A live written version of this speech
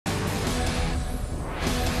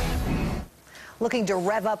Looking to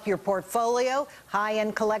rev up your portfolio?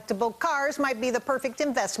 High-end collectible cars might be the perfect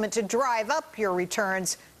investment to drive up your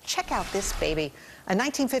returns. Check out this baby. A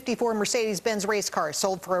 1954 Mercedes-Benz race car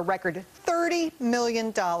sold for a record $30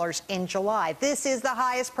 million in July. This is the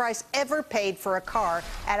highest price ever paid for a car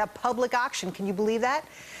at a public auction. Can you believe that?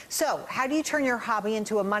 So, how do you turn your hobby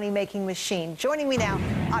into a money-making machine? Joining me now,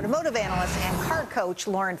 automotive analyst and car coach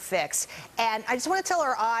Lauren Fix. And I just want to tell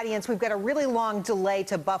our audience we've got a really long delay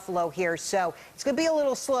to Buffalo here, so it's going to be a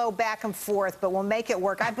little slow back and forth, but we'll make it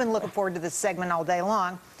work. I've been looking forward to this segment all day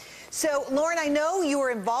long. So, Lauren, I know you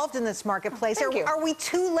were involved in this marketplace. Thank you. Are we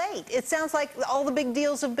too late? It sounds like all the big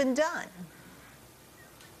deals have been done.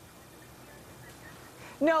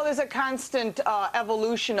 No, there's a constant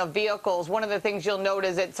evolution of vehicles. One of the things you'll note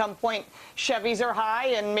is at some point Chevys are high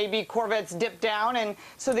and maybe Corvettes dip down. And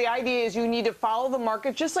so the idea is you need to follow the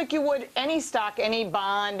market just like you would any stock, any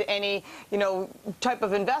bond, any, type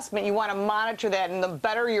of investment. You want to monitor that. And the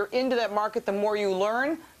better you're into that market, the more you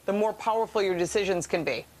learn, the more powerful your decisions can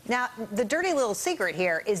be. Now, the dirty little secret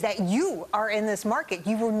here is that you are in this market.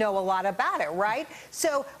 You know a lot about it, right?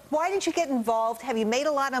 So why did you get involved? Have you made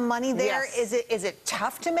a lot of money there? Yes. Is it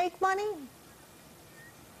tough to make money?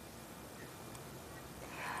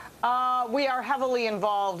 We are heavily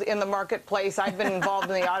involved in the marketplace. I've been involved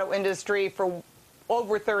in the auto industry for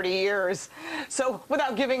over 30 years, so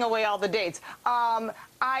without giving away all the dates.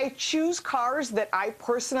 I choose cars that I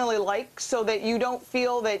personally like so that you don't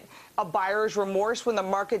feel that a buyer's remorse when the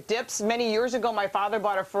market dips. Many years ago, my father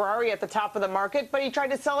bought a Ferrari at the top of the market, but he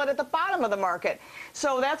tried to sell it at the bottom of the market.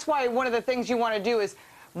 So that's why one of the things you want to do is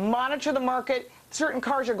monitor the market. Certain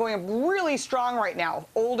cars are going really strong right now.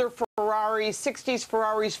 Older Ferraris, 60s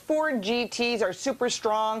Ferraris, Ford GTs are super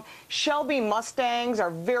strong. Shelby Mustangs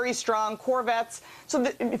are very strong. Corvettes. So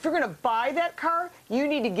if you're going to buy that car, you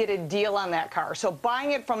need to get a deal on that car. So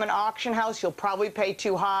buying it from an auction house, you'll probably pay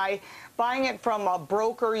too high. Buying it from a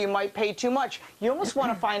broker, you might pay too much. You almost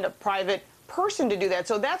want to find a private person to do that.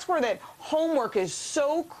 So that's where that homework is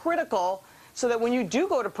so critical, so that when you do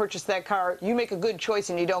go to purchase that car, you make a good choice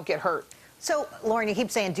and you don't get hurt. So, Lauren, you keep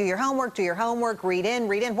saying, do your homework, read in,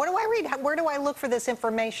 read in. What do I read? Where do I look for this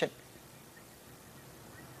information?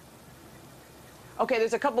 Okay,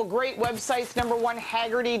 there's a couple great websites. Number one,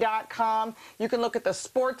 Haggerty.com. You can look at the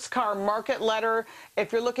sports car market letter.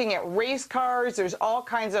 If you're looking at race cars, there's all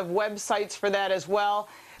kinds of websites for that as well.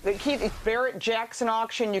 The key is Barrett Jackson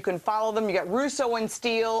auction. You can follow them. You got Russo and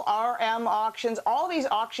Steele, RM auctions. All these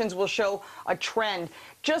auctions will show a trend.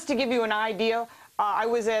 Just to give you an idea, I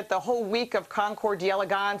was at the whole week of Concours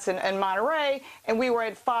d'Elegance in Monterey, and we were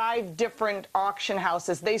at 5 different auction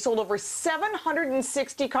houses. They sold over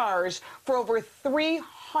 760 cars for over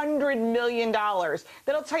 $300 million.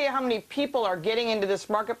 That'll tell you how many people are getting into this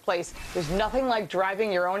marketplace. There's nothing like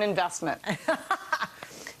driving your own investment.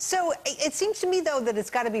 So it seems to me, though, that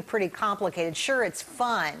it's got to be pretty complicated. Sure, it's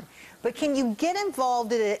fun, but can you get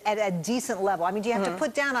involved at a decent level? I mean, do you have to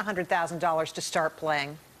put down $100,000 to start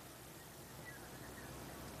playing?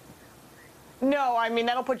 No, I mean,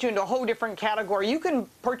 that'll put you into a whole different category. You can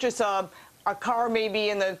purchase a car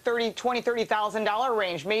maybe in the $30,000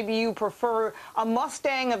 range. Maybe you prefer a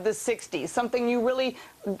Mustang of the 60s, something you really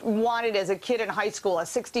wanted as a kid in high school, a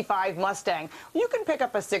 65 Mustang. You can pick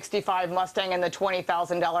up a 65 Mustang in the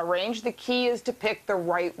 $20,000 range. The key is to pick the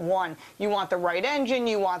right one. You want the right engine,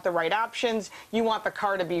 you want the right options, you want the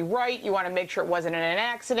car to be right, you want to make sure it wasn't in an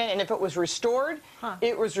accident, and if it was restored,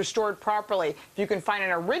 it was restored properly. If you can find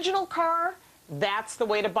an original car, that's the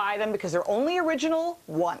way to buy them, because they're only original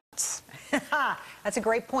once. That's a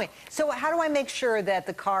great point. So how do I make sure that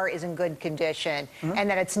the car is in good condition and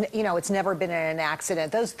that it's, it's never been in an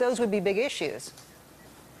accident? Those would be big issues.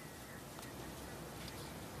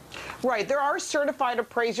 Right. There are certified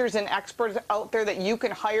appraisers and experts out there that you can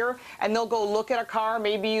hire, and they'll go look at a car.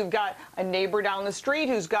 Maybe you've got a neighbor down the street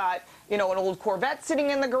who's got, an old Corvette sitting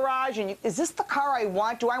in the garage, and is this the car I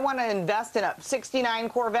want? Do I want to invest in a '69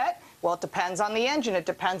 Corvette? Well, it depends on the engine. It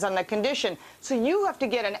depends on the condition. So you have to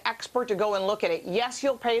get an expert to go and look at it. Yes,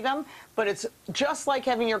 you'll pay them, but it's just like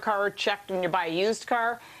having your car checked when you buy a used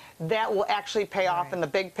car. That will actually pay off in the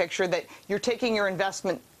big picture, that you're taking your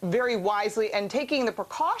investment very wisely and taking the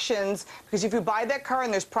precautions, because if you buy that car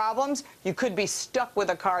and there's problems, you could be stuck with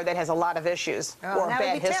a car that has a lot of issues or a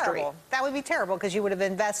bad history. Terrible. That would be terrible, because you would have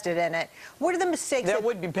invested in it. What are the mistakes? That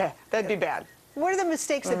would be bad. That'd be bad. What are the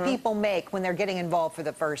mistakes that people make when they're getting involved for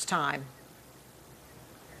the first time?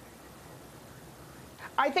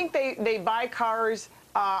 I think they buy cars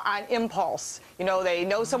on impulse. You know, they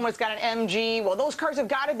know someone's got an MG. Well, those cars have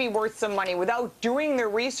got to be worth some money without doing their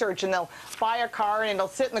research, and they'll buy a car and it'll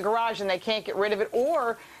sit in the garage and they can't get rid of it.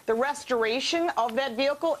 Or the restoration of that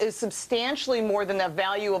vehicle is substantially more than the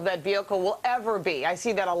value of that vehicle will ever be. I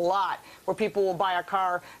see that a lot, where people will buy a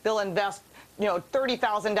car, they'll invest, you know,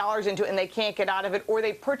 $30,000 into it and they can't get out of it, or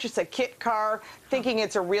they purchase a kit car thinking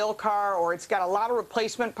it's a real car, or it's got a lot of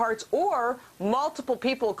replacement parts, or multiple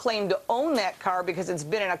people claim to own that car because it's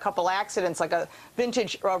been in a couple accidents, like a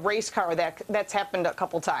vintage race car that's happened a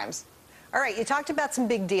couple times. All right, you talked about some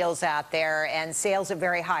big deals out there and sales at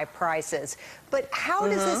very high prices, but how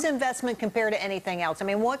does this investment compare to anything else? I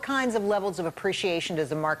mean, what kinds of levels of appreciation does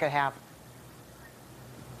the market have?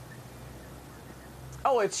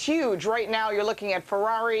 Oh, it's huge. Right now, you're looking at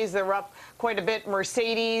Ferraris. They're up quite a bit.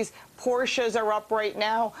 Mercedes, Porsches are up right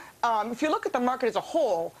now. If you look at the market as a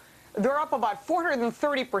whole, they're up about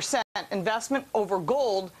 430% investment over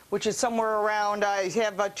gold, which is somewhere around, you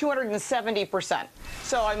have 270%.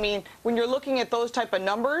 So, I mean, when you're looking at those type of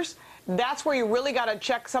numbers, that's where you really got to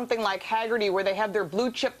check something like Hagerty, where they have their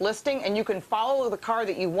blue chip listing, and you can follow the car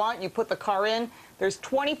that you want. You put the car in. There's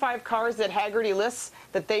 25 cars that Hagerty lists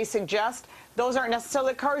that they suggest. Those aren't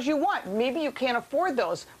necessarily the cars you want. Maybe you can't afford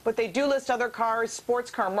those, but they do list other cars.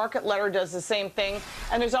 Sports Car Market Letter does the same thing.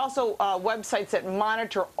 And there's also websites that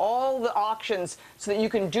monitor all the auctions so that you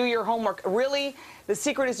can do your homework. Really, the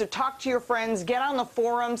secret is to talk to your friends, get on the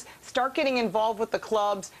forums, start getting involved with the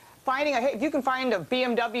clubs. If you can find a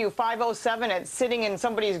BMW 507 that's sitting in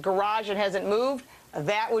somebody's garage and hasn't moved,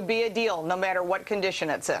 that would be a deal, no matter what condition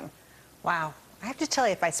it's in. Wow. I have to tell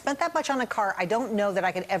you, if I spent that much on a car, I don't know that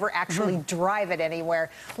I could ever actually drive it anywhere.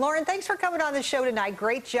 Lauren, thanks for coming on the show tonight.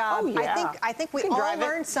 Great job. Oh, yeah. I think we all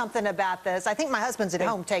learned something about this. I think my husband's at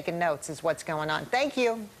home taking notes is what's going on. Thank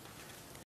you.